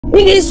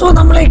So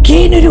നമ്മളെ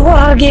game ഒരു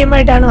horror game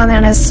ആയിട്ടാണ്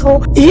വന്നതാണ്. സോ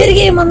ഈ ഒരു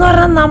ഗെയിം എന്ന്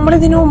പറഞ്ഞാൽ നമ്മൾ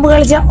ഇതിനു മുമ്പ്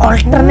കളിച്ച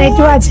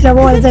ഓൾട്ടർനേറ്റീവ് വാച്ചിലെ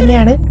പോലെ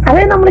തന്നെയാണ്.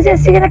 അതായത് നമ്മൾ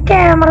ജസ്റ്റ് ഇങ്ങനെ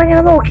ക്യാമറ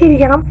ഇങ്ങനെ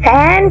നോക്കിയിരിക്കണം,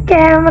 ആൻഡ്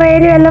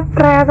ക്യാമറയിൽ വല്ല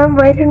പ്രേതം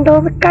വരുന്നുണ്ടോ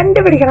എന്ന്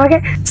കണ്ടുപിടിക്കണം. ഓക്കെ,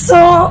 സോ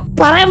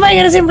പറയാൻ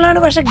ഭയങ്കര സിമ്പിൾ ആണ്,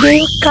 പക്ഷെ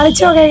ഗെയിം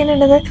കളിച്ചു നോക്കാൻ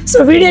എങ്ങനെയുണ്ടത്. സോ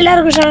വീഡിയോ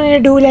എല്ലാവർക്കും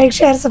ഇഷ്ടമാണെങ്കിൽ do like,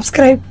 share,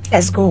 subscribe.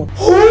 Let's go.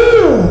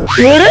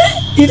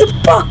 ഇത്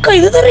പക്ക,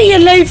 ഇത്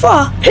റിയൽ ലൈഫാ.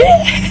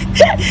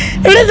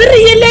 ഇത്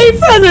റിയൽ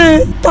ലൈഫാണ്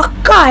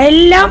പക്ക,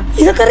 എല്ലാം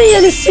ഇതൊക്കെ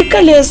റിയലിസ്റ്റിക്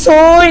അല്ലേ. സോ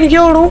എനിക്ക്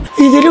തോന്നുന്നു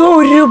ഇതില്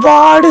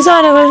ഒരുപാട്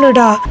സാധനങ്ങളുണ്ട്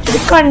കേട്ടാ. ഇത്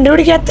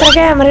കണ്ടുപിടിക്കാൻ എത്ര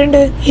ക്യാമറ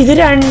ഉണ്ട്? ഇത്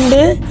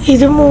 2,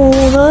 ഇത്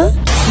 3,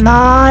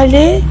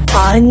 4,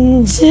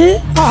 5,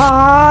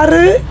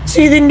 6.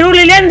 ഇതിന്റെ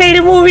ഉള്ളിൽ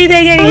എന്തെങ്കിലും മൂവി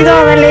ഇതേക്ക് എനിക്ക്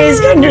തോന്നല്ലേ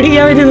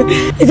കണ്ടുപിടിക്കാൻ പറ്റുന്നത്.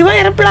 ഇത്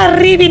ഭയങ്കര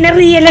ബ്ലറി, പിന്നെ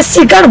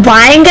റിയലിസ്റ്റിക് ആണ്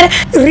ഭയങ്കര.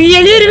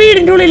 റിയലി ഒരു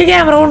വീടിന്റെ ഉള്ളിൽ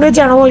ക്യാമറ കൊണ്ട്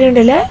വെച്ചാണ് പോലെ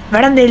ഉണ്ടല്ലേ.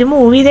 ഇവിടെ എന്തെങ്കിലും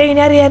മൂവി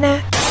ഇതെങ്ങനെ അറിയാനാ?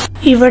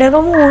 ഇവിടെയൊക്കെ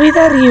മൂവി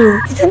ഇതറിയൂ.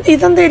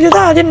 ഇതെന്തെങ്കിലും ഇത്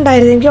ആദ്യം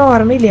ഉണ്ടായിരുന്നു, എനിക്ക്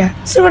ഓർമ്മയില്ല.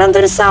 സോ ഇവിടെ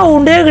എന്തൊരു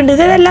സൗണ്ട് കേൾക്കുന്നുണ്ട്.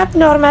 ഇത് വല്ല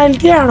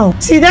അബ്നോർമാലിറ്റി ആണോ?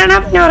 ഇതാണ്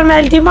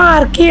അബ്നോർമാലിറ്റി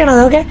മാർക്ക്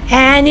ചെയ്യണത്. Okay,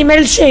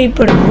 animal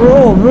shape.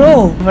 ബ്രോ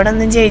ഇവിടെ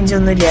ഒന്നും ചേഞ്ച്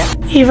ഒന്നുമില്ല.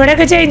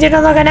 ഇവിടെയൊക്കെ ചേഞ്ച് ഉണ്ടോ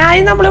നോക്കാൻ.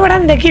 ആദ്യം നമ്മളിവിടെ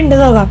എന്തൊക്കെ ഉണ്ട്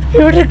നോക്കാം.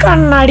 ഇവിടെ ഒരു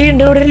കണ്ണാടി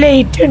ഉണ്ട്, ഇവിടെ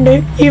ലൈറ്റ് ഉണ്ട്,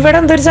 ഇവിടെ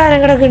എന്തൊരു സാധനം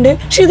കിടക്കുന്നുണ്ട്.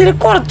 പക്ഷെ ഇതിൽ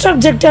കുറച്ച്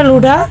ഒബ്ജക്റ്റ് ആണ്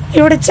ഇവിടെ.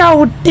 ഇവിടെ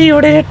ചവിട്ടി,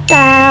 ഇവിടെ ഒരു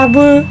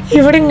ടാബ്,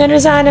 ഇവിടെ ഇങ്ങനെ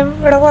ഒരു സാധനം,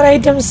 ഇവിടെ കുറെ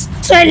ഐറ്റംസ്.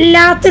 സോ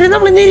എല്ലാത്തിനും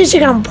നമ്മൾ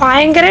നിരീക്ഷിക്കണം,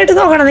 ഭയങ്കരമായിട്ട്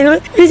നോക്കണം. നിങ്ങൾ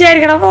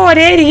വിചാരിക്കണം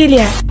ഒരേ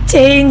ആയിരിക്കില്ല,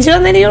 ചേഞ്ച്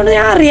വന്നെനിക്കൊണ്ട്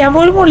ഞാൻ അറിയാൻ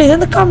പോലും പോലും.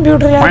 ഇതെന്ത്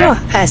കമ്പ്യൂട്ടറിലാണോ?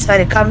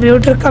 Sorry,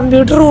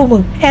 computer room.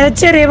 ഏതാ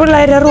ചെറിയ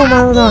പിള്ളേരുടെ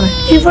റൂമാണെന്ന് തോന്നേ.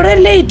 ഇവിടെ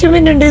ലൈറ്റ്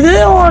മിന്നുണ്ട്, ഇത്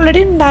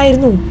ഓൾറെഡി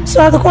ഉണ്ടായിരുന്നു. സോ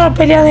അത്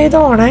കുഴപ്പമില്ലാന്ന്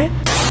തോന്നേ.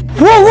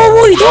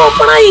 ഇത്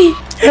ഓപ്പണായി.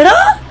 എടാ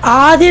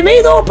ആദ്യമേ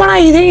ഇത് ഓപ്പൺ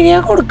ആയി. ഇത് എങ്ങനെയാ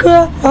കൊടുക്കുക?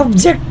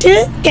 Object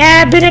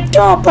cabinet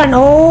open.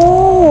 Oh,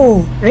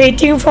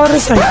 waiting for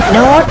result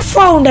not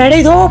found. എടാ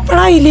ഇത് ഓപ്പൺ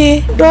ആയില്ലേ?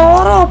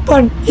 Door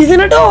open.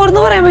 ഇതിന് ഡോർ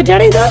എന്ന് പറയാൻ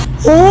പറ്റിയാണ് ഇത്.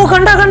 ഓ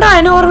കണ്ട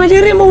നോർമലി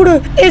റിമൂവ്ഡ്.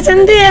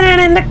 എന്ത്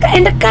ചെയ്യാനാണ്?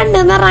 എന്റെ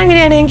കണ്ണെന്ന് പറഞ്ഞാൽ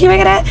അങ്ങനെയാണ്. എനിക്ക്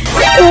ഭയങ്കര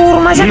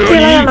കൂർമ്മ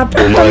ശക്തികളാണ്.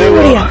 പെട്ടെന്ന്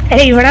പിടിക്കാം.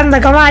 ഇവിടെ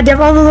എന്തൊക്കെ മാറ്റാൻ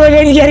പോകുന്നത് പോലെ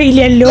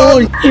എനിക്കറിയില്ലല്ലോ.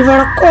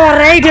 ഇവിടെ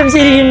കൊറേ ഐറ്റംസ്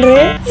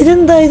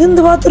ഇരിക്കുന്നുണ്ട്.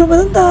 ഇതെന്ത് ബാത്റൂം?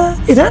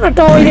 ഇതാണ്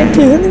ടോയ്ലറ്റ്.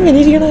 ഇതെന്ത് ഇങ്ങനെ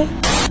ഇരിക്കണേ?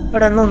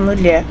 ഇവിടെ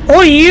ഒന്നുമില്ല. ഓ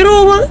ഈ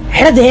റൂം.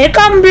 എടേ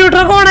കമ്പ്യൂട്ടർ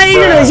ഒക്കെ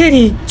ഓണായിക്കണേ.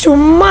 ശരി,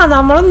 ചുമ്മാ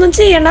നമ്മളൊന്നും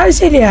ചെയ്യേണ്ട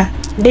ആവശ്യമില്ല.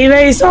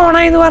 ഡിവൈസ്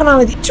ഓണായി എന്ന് പറഞ്ഞാൽ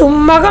മതി.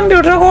 ചുമ്മാ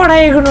കമ്പ്യൂട്ടർ ഒക്കെ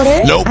ഓണായിക്കണോടെ.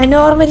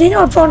 Normally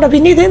not found.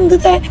 പിന്നെ ഇത് എന്ത്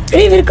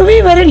ഇവർക്ക്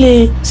വിവരല്ലേ?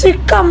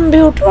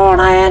 കമ്പ്യൂട്ടർ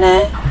ഓണായാനെ.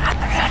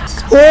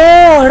 ഓ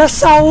ഇവിടെ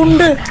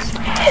സൗണ്ട്.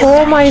 Oh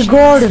my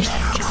God.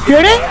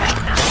 എടേ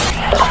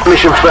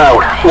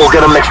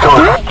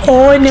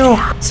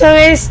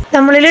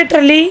നമ്മള്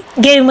ലിറ്ററലി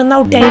ഗെയിം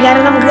ഔട്ടായി.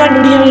 കാരണം നമുക്ക്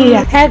കണ്ടുപിടിക്കാൻ കഴിയില്ല.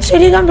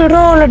 ആക്ച്വലി കമ്പ്യൂട്ടർ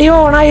ഓൾറെഡി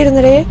ഓൺ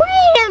ആയിരുന്നേ.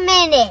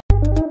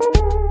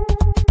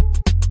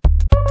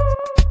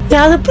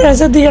 ഞാൻ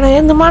ശ്രദ്ധിക്കണേ.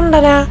 എന്ത്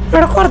മണ്ടനാ.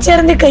 ഇവിടെ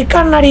കുറച്ചേരം നിൽക്കാം.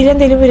 കണ്ണാടിയിൽ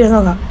എന്തെങ്കിലും വരും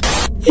നോക്കാം.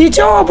 ഈ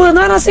ജോബ്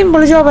എന്ന് പറഞ്ഞാൽ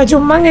സിമ്പിൾ ജോബാ.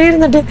 ചുമ്മാ അങ്ങനെ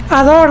ഇരുന്നിട്ട്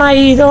അത്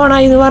ഓണായി ഇത്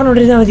ഓണായി എന്ന്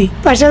പറഞ്ഞോണ്ടിരുന്നാ മതി.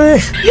 പക്ഷെ അത്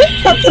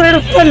അത്ര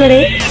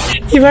എളുപ്പമല്ലേ.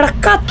 ഇവിടെ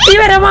കത്തി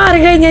വരെ മാറി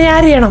കഴിഞ്ഞാൽ ഞാൻ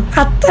അറിയണം.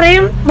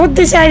 അത്രയും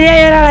ബുദ്ധിശാലിയായ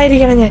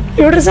ഒരാളായിരിക്കണം ഞാൻ.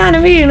 ഇവിടെ ഒരു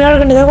സാധനം വീണ്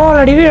കിടക്കേണ്ടത്. ഇതൊക്കെ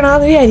ഓൾറെഡി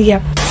വീണാന്ന്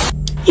വിചാരിക്കാം.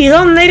 ഇത്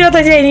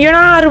 1:25. എനിക്ക്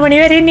 6 മണി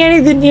വരെ തന്നെയാണ്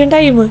ഇതിന്റെയും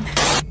ടൈം.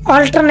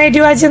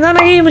 ഓൾട്ടർനേറ്റീവ് വാച്ച് എന്ന്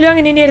പറഞ്ഞ ഗെയിമിലും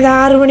അങ്ങനെ തന്നെയായിരുന്നു.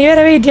 6 മണി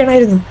വരെ വെയിറ്റ്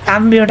ചെയ്യണമായിരുന്നു.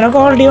 കമ്പ്യൂട്ടറൊക്കെ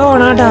ഓൾറെഡി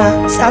ഓണാട്ടാ.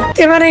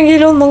 സത്യം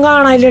പറഞ്ഞെങ്കിലും ഒന്നും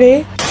കാണാനില്ലടേ.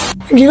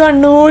 എനിക്ക്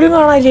കണ്ണുപോലും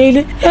കാണാനില്ല.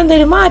 ഇതില്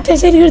എന്തേലും മാറ്റാ?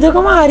 ശരിക്കും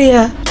ഇതൊക്കെ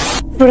മാറിയാ?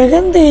 ഇവിടെ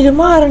എന്തേലും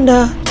മാറണ്ട.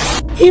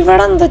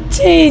 ഇവിടെ എന്താ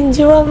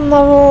ചേഞ്ച് വന്ന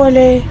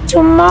പോലെ?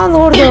 ചുമ്മാ ഒന്ന്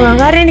കൊടുത്തു നോക്കാം.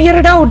 കാരണം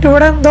എനിക്കൊരു ഡൗട്ട്.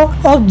 ഇവിടെ എന്തോ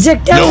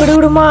ഒബ്ജക്റ്റ് അങ്ങോട്ട്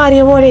ഇവിടെ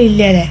മാറിയ പോലെ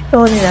ഇല്ലല്ലേ?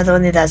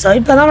 തോന്നിയതാ. സോ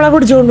ഇപ്പൊ നമ്മളെ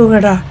പിടിച്ചുകൊണ്ടുപോകും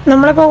കേട്ടാ.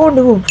 നമ്മളിപ്പോ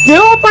കൊണ്ടുപോകും.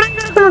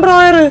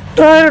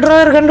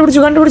 ഡ്രോയർ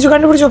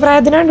കണ്ടുപിടിച്ചു.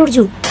 പ്രായത്തിന്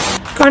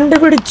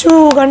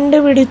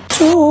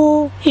കണ്ടുപിടിച്ചു.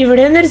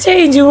 ഇവിടെ ഒന്നൊരു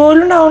ചേഞ്ച്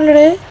പോലും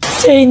ഉണ്ടാവുന്നുണ്ട്.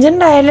 ചേഞ്ച്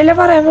ഉണ്ടായാലല്ലേ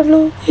പറയാൻ പറ്റുള്ളൂ.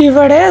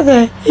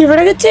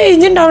 ഇവിടെ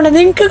ചേഞ്ച് ഉണ്ടാവണ്ടേ?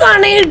 നിങ്ങക്ക്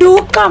കാണാൻ ഡു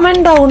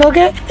കമന്റ് ഡൗൺ.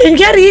 ഓക്കെ,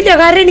 എനിക്കറിയില്ല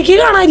കാരണം എനിക്ക്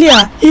കാണാനില്ല.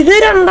 ഇത്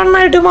 2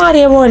 എണ്ണമായിട്ട്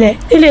മാറിയ പോലെ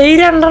ഇല്ലേ? ഈ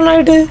 2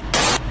 എണ്ണമായിട്ട്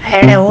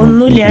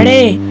ഒന്നുമില്ല.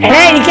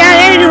 എനിക്ക്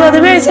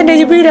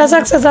 70% പീരിയ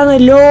സക്സസ് ആണ്.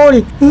 ലോൾ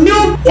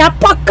ഞാൻ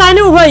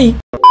പക്കാനും പോയി.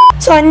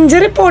 സോ 5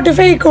 റിപ്പോർട്ട്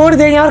ഫേക്ക്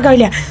കൊടുത്തു കഴിഞ്ഞാൽ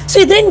അവർക്കാവില്ല. സോ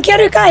ഇത്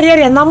എനിക്കൊരു കാര്യം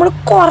അറിയാം. നമ്മൾ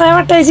കുറെ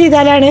വട്ടം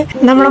ചെയ്താലാണ്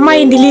നമ്മുടെ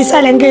മൈൻഡിൽ ഈ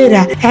സ്ഥലം കയറുക.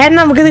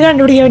 നമുക്കിത്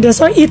കണ്ടുപിടിക്കാൻ പറ്റും.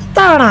 സോ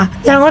ഇത്തവണ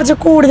ഞാൻ കുറച്ച്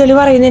കൂടുതൽ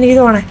പറയുന്നത് എനിക്ക്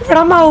തോന്നണം.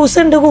 ഇവിടെ മൗസ്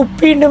ഉണ്ട്,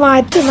 കുപ്പിയുണ്ട്,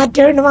 മറ്റേ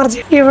മറിച്ച്.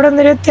 ഇവിടെ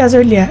ഒന്നും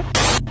വ്യത്യാസമില്ല.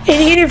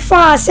 എനിക്കിനി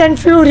ഫാസ്റ്റ് ആൻഡ്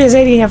ഫ്യൂരിയസ്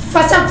ആയിരിക്കും.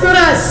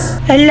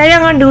 എല്ലാം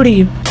ഞാൻ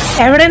കണ്ടുപിടിക്കും.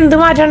 എവിടെ എന്ത്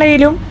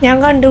മാറ്റണ്ടെങ്കിലും ഞാൻ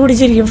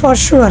കണ്ടുപിടിച്ചിരിക്കും ഫോർ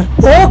ഷുവർ.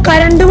 ഓ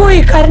കറണ്ട്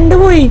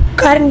പോയി.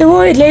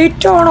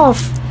 ലൈറ്റ്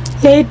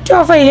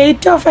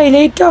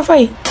ഓഫ്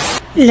ആയി.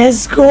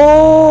 Let's go.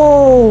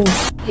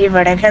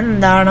 ഇവിടെയൊക്കെ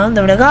എന്താണോ?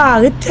 ഇവിടെ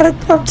ആകെ ഇത്ര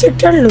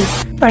ഒബ്ജക്റ്റ് ഉള്ളൂ.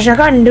 പക്ഷെ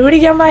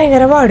കണ്ടുപിടിക്കാൻ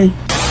ഭയങ്കര പാട്.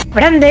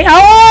 ഇവിടെ എന്തേ? ഓ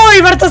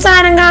ഇവിടുത്തെ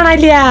സാധനം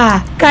കാണാനില്ല.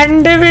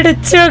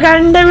 കണ്ടുപിടിച്ചു.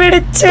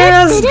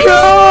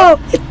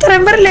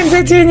 ഇത്രയും ബ്രില്യൻസ്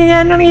വെച്ച് കഴിഞ്ഞാൽ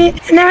ഞാനാണെങ്കിൽ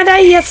എന്നെ മറ്റേ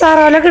ISR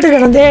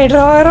എടുക്കണം.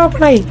 ഡ്രോയർ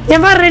ഓപ്പൺ ആയി. ഞാൻ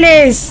പറഞ്ഞില്ലേ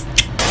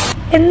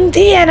എന്ത്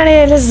ചെയ്യാനാണ്?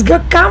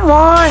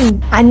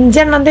 5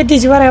 എണ്ണം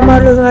തെറ്റിച്ച് പറയാൻ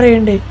പാടുള്ളൂ എന്ന്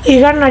പറയുന്നുണ്ട്. ഈ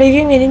കണ്ണടിക്ക്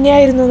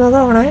ഇങ്ങനെയായിരുന്നു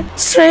തോന്നേ.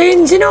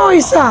 സ്ട്രേഞ്ച്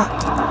നോയ്സാ.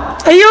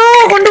 അയ്യോ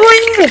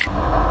കൊണ്ടുപോയി.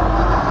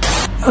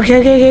 ഓക്കെ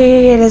ഓക്കെ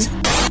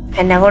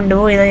എന്നെ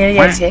കൊണ്ടുപോയി ഞാൻ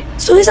വിചാരിച്ചേ.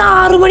 സുഖീസ്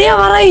 6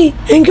 മണിയാവാറായി.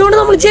 എനിക്കൊണ്ട്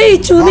നമ്മൾ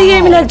ജയിച്ചു ഈ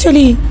ഗെയിമിൽ.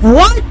 ആക്ച്വലി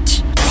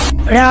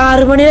ഇവിടെ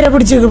 6 മണി വരെ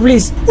പിടിച്ചേക്ക്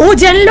പ്ലീസ്. ഓ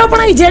ജനൽ ഓപ്പൺ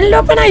ആയി, ജനൽ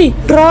ഓപ്പൺ ആയി.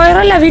 ഡ്രോയർ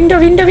അല്ല, window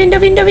window window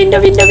window window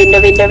window window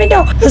window window.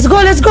 Let's go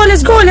let's go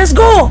let's go let's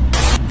go.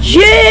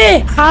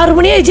 6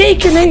 മണിയായി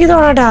ജയിക്കുന്ന എനിക്ക്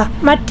തോന്നട്ടാ.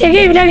 മറ്റേ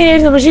ഗെയിമിൽ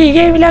അങ്ങനെയായിരുന്നു, പക്ഷെ ഈ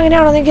ഗെയിമിൽ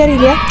അങ്ങനെയാണോ എനിക്ക്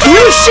അറിയില്ല.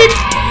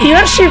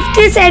 Your shift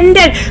is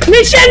ended.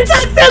 Mission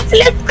success.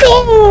 Let's go.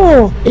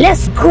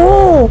 Let's go.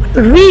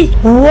 We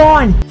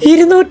won.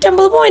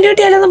 250 point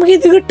കിട്ടിയാലേ നമുക്ക്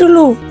ഇത്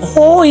കിട്ടുള്ളൂ.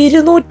 ഓ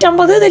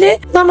 250 ഇതില്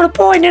നമ്മൾ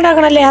പോയിന്റ്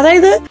ഉണ്ടാക്കണല്ലേ.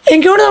 അതായത്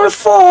എനിക്കോട് നമ്മൾ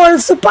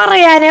ഫോൾസ്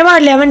പറയാനേ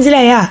പാടില്ല,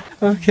 മനസ്സിലായ?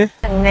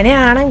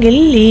 അങ്ങനെയാണെങ്കിൽ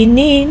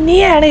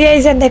ഇനിയാണ്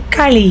ഗൈസ് എന്റെ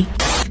കളി.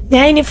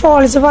 ഞാൻ ഇനി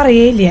ഫോൾസ്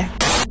പറയേയില്ല.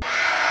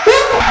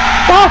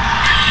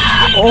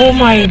 Oh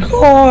my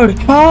God.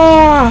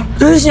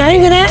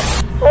 ഞാനിങ്ങനെ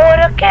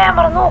ഓരോ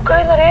ക്യാമറ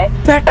നോക്കുന്നേ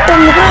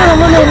പെട്ടെന്ന്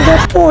കാണുമ്പോൾ എന്റെ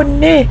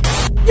പൊന്നെ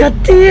ഞാൻ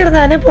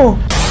തീർന്നാനെ പോ.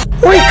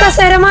 ഓയ്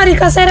കസേര മാറി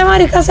കസേര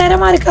മാറി കസേര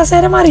മാറി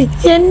കസേര മാറി.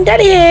 എന്റെ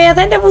അടി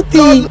ഏതെന്റെ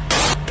ബുദ്ധി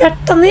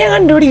പെട്ടെന്ന് ഞാൻ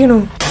കണ്ടുപിടിക്കണു.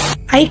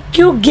 IQ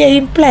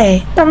ഗെയിം പ്ലേ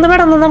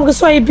പെട്ടെന്ന് നമുക്ക്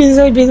സ്വൈപ്പ്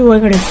ചെയ്ത് പോയി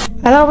കിട്ടും.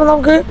 അതാവുമ്പോ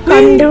നമുക്ക്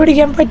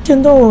കണ്ടുപിടിക്കാൻ പറ്റും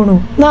തോന്നുന്നു.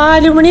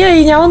 4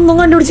 മണിയായി, ഞാൻ ഒന്നും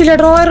കണ്ടുപിടിച്ചില്ല.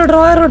 ഡ്രോയർ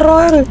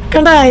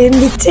കണ്ട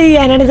എന്ത്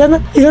ചെയ്യാനാണ്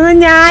ഇതൊന്നും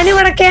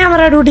ഞാനിവിടെ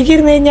ക്യാമറ ഡ്യൂട്ടിക്ക്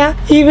ഇരുന്ന് കഴിഞ്ഞാൽ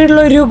ഈ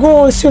വീട്ടിലൊരു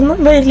ഗോസ്റ്റൊന്നും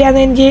വരില്ല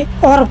എന്ന് എനിക്ക്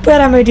ഉറപ്പ്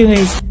തരാൻ പറ്റും.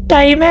 കഴിച്ചു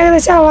ടൈം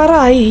ഏകദേശം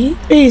ആവാറായി.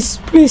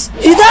 പ്ലീസ്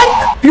ഇതാ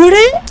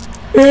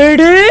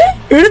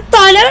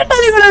തല കേട്ടോ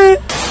നിങ്ങള്.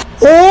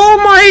 Oh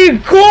my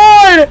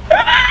God.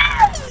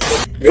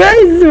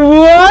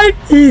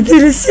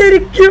 ഇതിൽ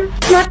ശരിക്കും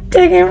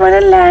മറ്റേ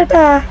ഗെയിമല്ല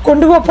കേട്ടാ.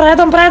 കൊണ്ടുപോ.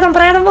 പ്രേതം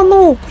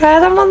വന്നു.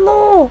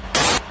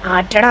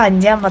 ആറ്റടാ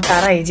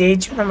 5:56.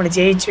 ജയിച്ചു, നമ്മൾ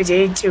ജയിച്ചു.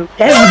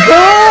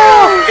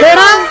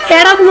 എടാ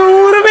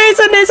 100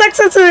 ബേസ്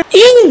സക്സസ്.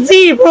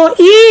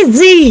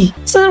 ഈസി.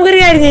 സോ നമുക്കൊരു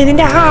കാര്യം ചെയ്യാം,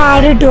 ഇതിന്റെ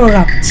ഹാർഡ് ഇട്ട്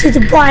പോകാം. ഇത്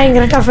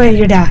ഭയങ്കര ടഫ്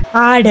ആയിരിക്കും.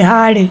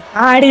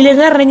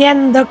 ഹാർഡിലെന്ന് പറഞ്ഞ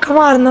എന്തൊക്കെ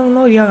മാറുന്ന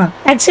നോക്കി നോക്കാം.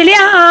 ആക്ച്വലി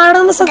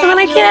ആടെന്ന്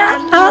സത്യമൊക്കെ.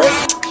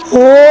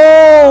 ഓ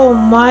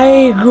മൈ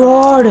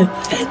ഗോഡ്,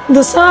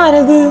 എന്ത് സാധനം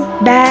ഇത്?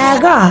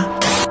 ബാഗാ?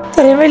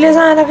 ഇത്രയും വലിയ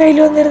സാധനം കയ്യിൽ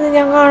വന്നിരുന്ന്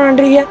ഞാൻ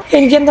കാണാണ്ടിരിക്കുക.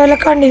 എനിക്ക് എന്തായാലും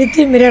കണ്ണിന്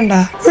തിമിരണ്ട.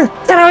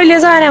 ഇത്ര വലിയ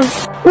സാധനം.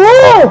 ഓ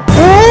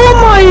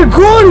മൈ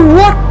ഗോഡ്,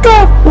 വാട്ട്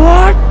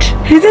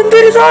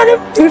ഇതെന്തൊരു സാധനം?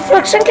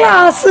 Reflection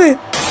glass.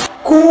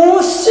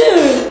 കോശ്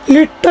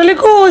ലിറ്ററലി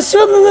കോശ്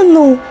വന്ന്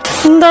നിന്നു.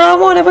 എന്താ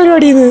മോനെ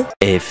പരിപാടി?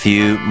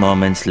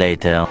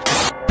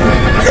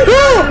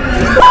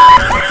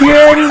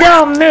 എന്റെ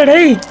അമ്മയുടെ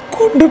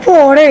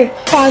കൊണ്ടുപോണേ.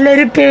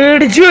 പലരും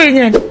പേടിച്ചു പോയി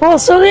ഞാൻ.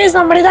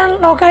 നമ്മുടെ ഇതാണ്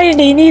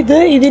നോക്കാറുണ്ട്. ഇനി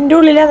ഇതിന്റെ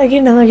ഉള്ളിൽ അതൊക്കെ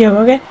ഉണ്ടെന്ന് നോക്കിയോ.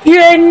 ഓക്കെ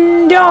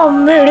എന്റെ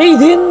അമ്മയുടെ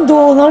ഇത്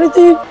എന്തോന്നാണ്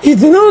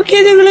ഇത്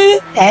നോക്കിയത് നിങ്ങള്?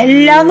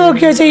 എല്ലാം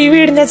നോക്കി വെച്ചാൽ ഈ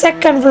വീടിന്റെ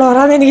 2nd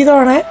ഫ്ലോറാന്ന് എനിക്ക്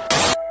തോന്നേ.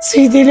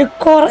 ഇതില്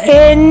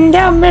എന്റെ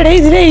അമ്മയുടെ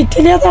ഇത് ലൈറ്റ്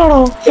ഇല്ലാതാണോ?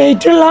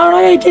 ലൈറ്റ് ഉള്ളതാണോ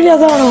ലൈറ്റ്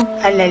ഇല്ലാതാണോ?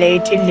 അല്ല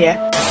ലൈറ്റ് ഇല്ല.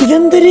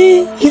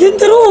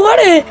 ഇതെന്ത്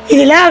റൂമാണ്?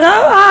 ഇതിലാകെ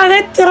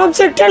എത്ര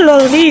ഒബ്ജക്റ്റ് ഉള്ളൂ.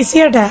 അതുകൊണ്ട് ഈസി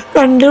ആട്ടാ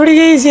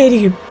കണ്ടുപിടിക്കാൻ ഈസി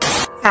ആയിരിക്കും.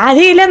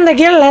 അതിൽ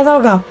എന്തൊക്കെയല്ലേ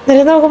നോക്കാം.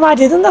 എന്നിട്ട് നമുക്ക്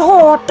മാറ്റി. ഇതെന്താ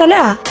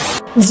ഹോട്ടലാ?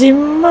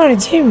 ജിമ്മാണ്.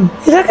 ജിം.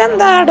 ഇതൊക്കെ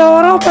എന്താ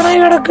ഡോർ ഓപ്പൺ ആയി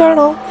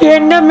കിടക്കാണോ?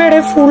 എന്റെ അമ്മയുടെ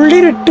ഫുള്ളി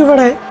ഇട്ടു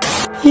ഇവിടെ.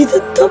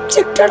 ഇതെന്ത്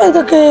ഒബ്ജക്റ്റ് ആണ്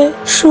ഇതൊക്കെ?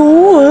 ഷൂ.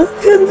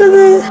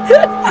 എന്തത്?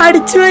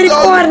 അടിച്ചു വരി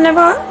കോരന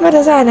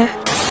മറ്റേ സാധനം.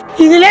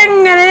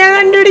 ഇതിലെങ്ങനെ ഞാൻ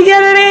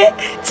കണ്ടുപിടിക്കാനാണ്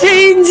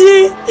ചേഞ്ച്?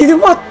 ഇത്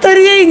മൊത്തം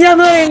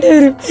ചേഞ്ചാന്ന് പറയേണ്ടി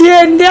വരും.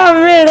 എന്റെ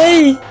അമ്മയുടെ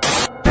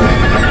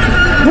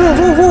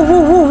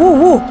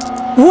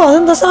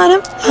അതെന്താ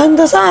സാധനം?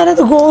 അതെന്താ സാധനം?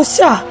 ഇത്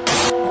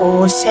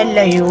ഗോശല്ല,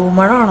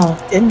 ഹ്യൂമണാണോ?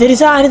 എന്തൊരു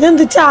സാധനം?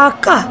 എന്ത്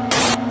ചാക്ക?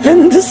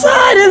 എന്ത്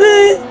സാധനം?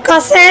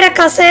 കസേര.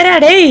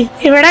 ഡേ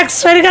ഇവിടെ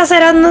എക്സ്ട്രാ ഒരു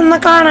കസേര ഒന്നും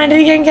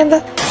കാണാണ്ടിരിക്കാൻ എനിക്ക് എന്താ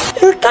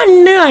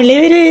കണ്ണ് കളി.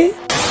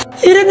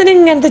 ഇവരെന്തിനാ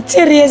ഇങ്ങനത്തെ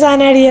ചെറിയ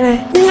സാധനം അടിക്കണേ?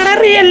 നിങ്ങളുടെ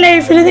റിയൽ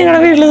ലൈഫിൽ നിങ്ങളുടെ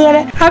വീട്ടിൽ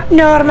ഇതുപോലെ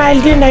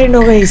അബ്നോർമാലിറ്റി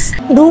ഉണ്ടായിട്ടുണ്ടോ guys?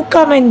 Do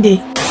comment.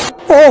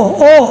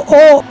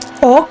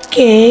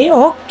 Okay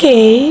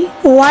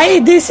why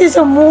this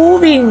is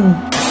moving?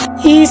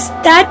 Is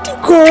that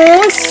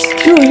ghost?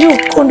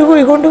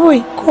 കൊണ്ടുപോകും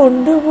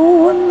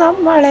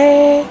നമ്മളെ.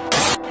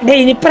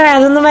 ഇനി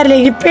പ്രായൊന്നും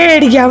വരലേക്ക്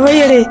പേടിക്കാൻ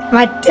വയ്യടേ.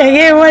 മറ്റേ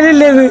ഗെയിം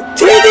പോലല്ലേ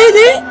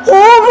ഇത്? Oh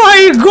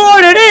my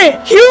God,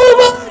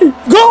 human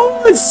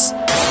ghost.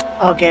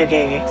 Okay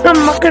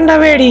നമ്മക്കുണ്ടാ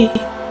പേടി.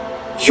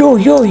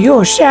 യോ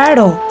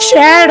ഷാഡോ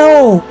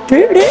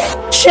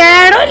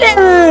അല്ലേ?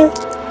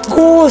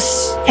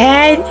 Ghost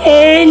and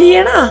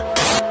ഏലിയനാ?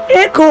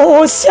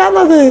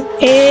 ഗോസ്റ്റാന്നത്.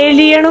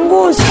 ഏലിയനും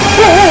ഗോസ്റ്റ്.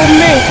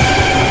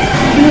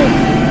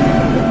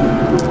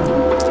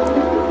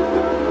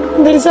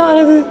 എന്തൊരു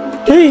സാധനം ഇത്?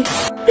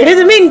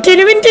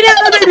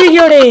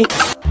 മിനിറ്റിനോടെ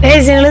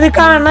നിങ്ങളിത്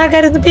കാണുന്ന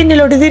ആൾക്കാരൊന്ന്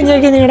പിന്നിലോട്ട് തിരിഞ്ഞു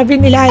നോക്കി. നിങ്ങളുടെ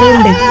പിന്നിൽ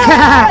ആരുണ്ട്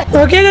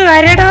നോക്കിയൊക്കെ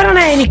കാര്യമായിട്ട്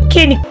പറയണേ.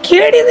 എനിക്ക്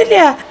പേടിയൊന്നുമില്ല.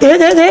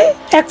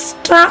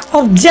 എക്സ്ട്രാ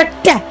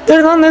ഒബ്ജക്റ്റ്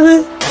വന്നത്.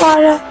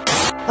 വാഴ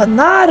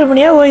 6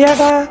 മണിയാ പോയി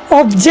ചേട്ടാ.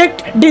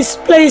 Object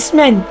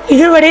displacement.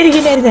 ഇത് ഇവിടെ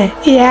ഇരിക്കുന്നായിരുന്നേ.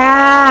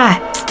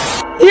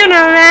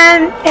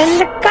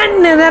 എന്റെ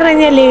കണ്ണ്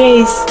നിറഞ്ഞല്ലേ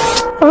ഗൈസ്.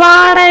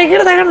 വാടകയ്ക്ക്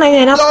എടുത്ത കണ്ണ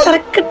ഞാൻ അത്ര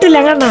കിട്ടില്ല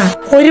കണ്ണ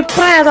ഒരു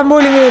പ്രേതം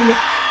പോലും കയറില്ല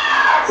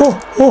ഓ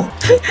ഓ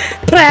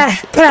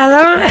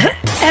പ്രേതം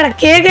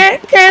ഇടയ്ക്കൊക്കെ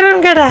കയറും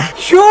കേട്ടാ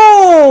ഷോ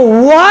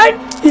വാട്ട്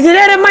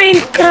ഇതിലേറെ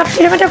മൈൻഡ്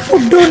ക്രാഫ്റ്റിന് മറ്റേ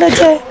ഫുഡ് കൊണ്ട്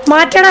വെച്ചേ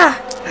മാറ്റടാ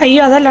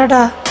അയ്യോ അതല്ല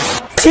കേട്ടാ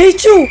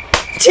ജയിച്ചു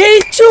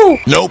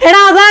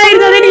എടാ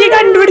അതായിരുന്നു അതെനിക്ക്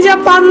കണ്ടുപിടിച്ച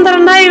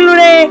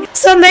 12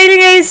 സ്വന്തം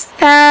ഗൈസ്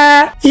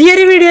ഈ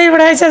ഒരു വീഡിയോ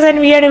ഇവിടെ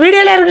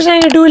വീഡിയോ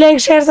എല്ലാവർക്കും ഡു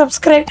ലൈക്ക് ഷെയർ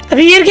സബ്സ്ക്രൈബ്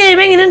അപ്പൊ ഈ ഒരു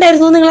ഗെയിം എങ്ങനെ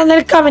ഉണ്ടായിരുന്നു നിങ്ങൾ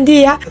എന്തായാലും കമന്റ്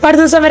ചെയ്യാം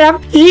അടുത്ത ദിവസം വരാം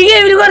ഈ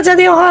ഗെയിമിൽ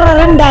കുറച്ചധികം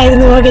ഹൊറർ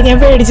ഉണ്ടായിരുന്നു ഓക്കെ ഞാൻ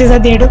പേടിച്ചു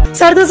സത്യമായിട്ടും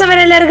അടുത്ത ദിവസം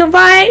വരാം എല്ലാവർക്കും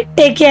ബൈ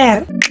ടേക്ക് കെയർ